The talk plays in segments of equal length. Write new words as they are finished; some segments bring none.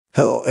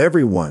Hello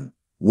everyone,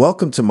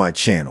 welcome to my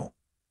channel.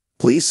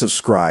 Please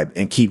subscribe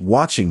and keep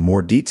watching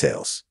more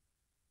details.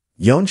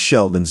 Young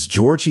Sheldon's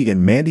Georgie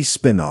and Mandy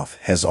spinoff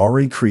has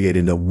already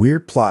created a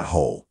weird plot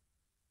hole.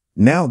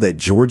 Now that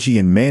Georgie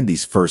and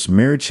Mandy's first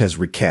marriage has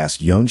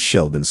recast young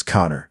Sheldon's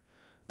Connor,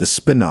 the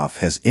spinoff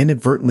has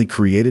inadvertently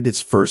created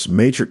its first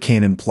major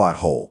canon plot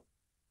hole.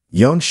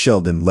 Young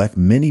Sheldon left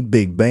many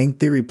Big Bang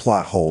Theory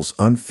plot holes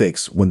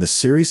unfixed when the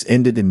series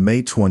ended in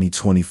May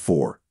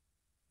 2024.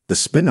 The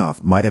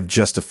spinoff might have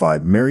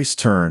justified Mary's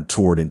turn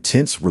toward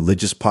intense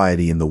religious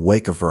piety in the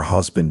wake of her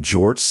husband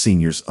George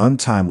Sr.'s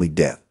untimely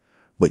death,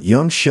 but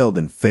young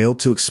Sheldon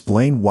failed to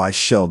explain why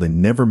Sheldon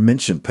never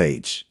mentioned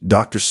Paige,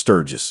 Dr.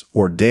 Sturgis,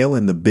 or Dale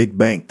in the Big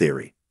Bang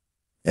Theory.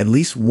 At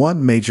least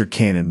one major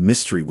canon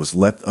mystery was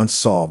left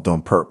unsolved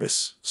on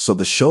purpose, so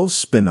the show's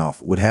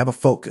spinoff would have a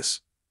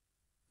focus.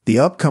 The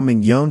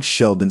upcoming Young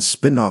Sheldon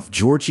spin-off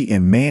Georgie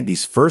and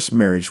Mandy's first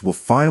marriage will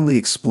finally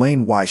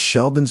explain why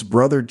Sheldon's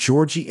brother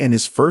Georgie and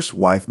his first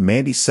wife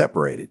Mandy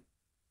separated.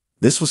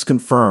 This was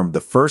confirmed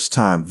the first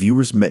time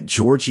viewers met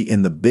Georgie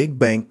in The Big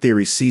Bang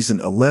Theory Season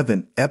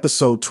 11,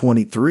 Episode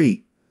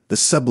 23, The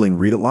Sibling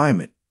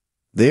Realignment.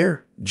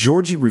 There,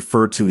 Georgie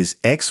referred to his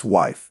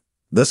ex-wife,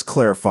 thus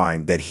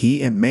clarifying that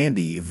he and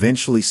Mandy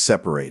eventually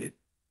separated.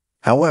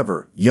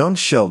 However, young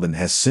Sheldon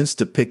has since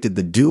depicted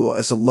the duo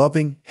as a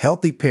loving,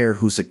 healthy pair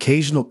whose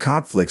occasional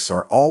conflicts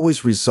are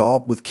always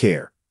resolved with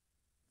care.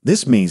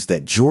 This means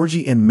that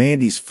Georgie and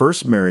Mandy's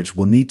first marriage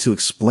will need to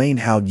explain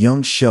how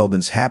young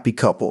Sheldon's happy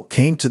couple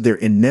came to their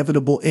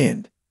inevitable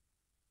end.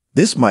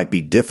 This might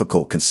be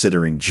difficult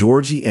considering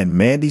Georgie and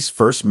Mandy's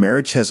first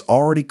marriage has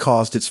already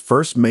caused its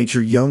first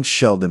major young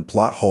Sheldon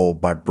plot hole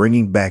by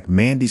bringing back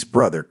Mandy's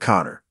brother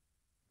Connor.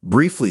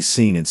 Briefly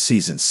seen in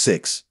Season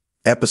 6,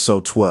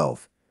 Episode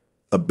 12.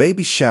 A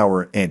baby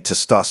shower and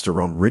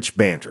testosterone-rich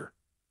banter.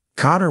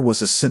 Connor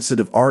was a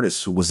sensitive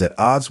artist who was at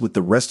odds with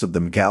the rest of the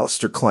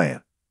McAllister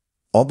clan.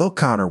 Although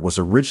Connor was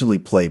originally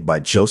played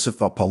by Joseph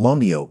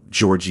Apollonio,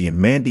 Georgie and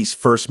Mandy's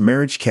first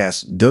marriage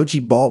cast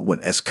Doji Baldwin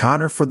as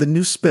Connor for the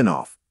new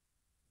spinoff.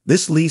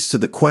 This leads to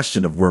the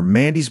question of where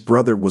Mandy's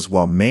brother was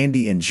while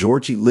Mandy and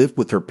Georgie lived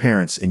with her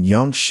parents in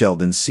Young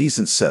Sheldon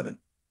Season 7.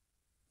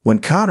 When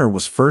Connor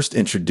was first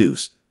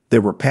introduced,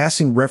 there were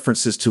passing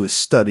references to his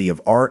study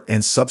of art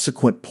and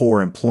subsequent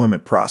poor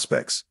employment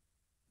prospects.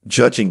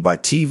 Judging by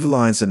TV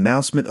Line's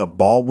announcement of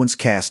Baldwin's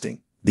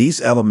casting,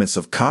 these elements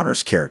of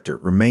Connor's character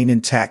remain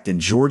intact in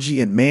Georgie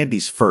and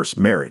Mandy's first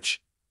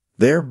marriage.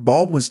 There,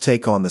 Baldwin's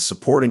take on the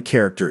supporting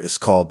character is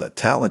called a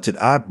talented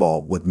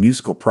oddball with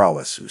musical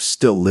prowess who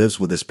still lives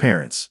with his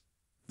parents.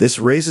 This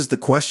raises the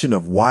question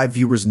of why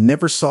viewers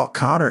never saw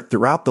Connor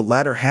throughout the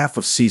latter half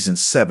of Season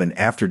 7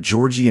 after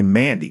Georgie and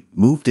Mandy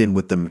moved in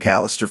with the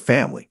McAllister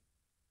family.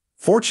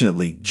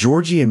 Fortunately,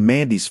 Georgie and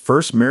Mandy's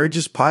first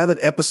marriage's pilot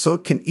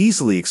episode can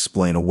easily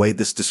explain away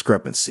this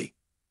discrepancy.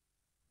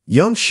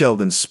 Young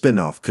Sheldon's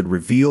spinoff could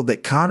reveal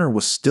that Connor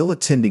was still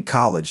attending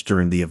college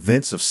during the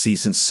events of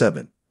Season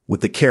 7,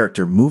 with the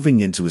character moving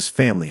into his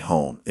family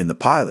home in the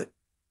pilot.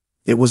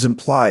 It was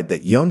implied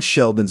that young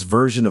Sheldon's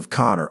version of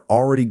Connor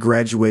already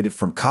graduated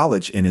from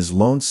college in his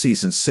lone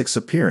Season 6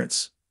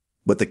 appearance,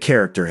 but the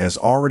character has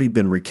already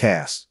been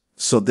recast,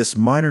 so this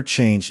minor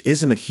change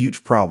isn't a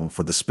huge problem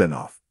for the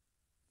spinoff.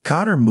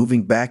 Connor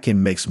moving back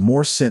in makes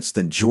more sense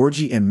than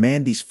Georgie and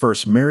Mandy's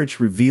first marriage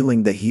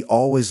revealing that he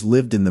always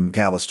lived in the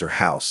McAllister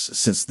house,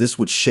 since this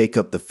would shake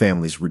up the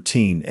family's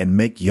routine and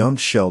make young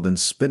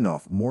Sheldon's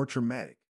spinoff more dramatic.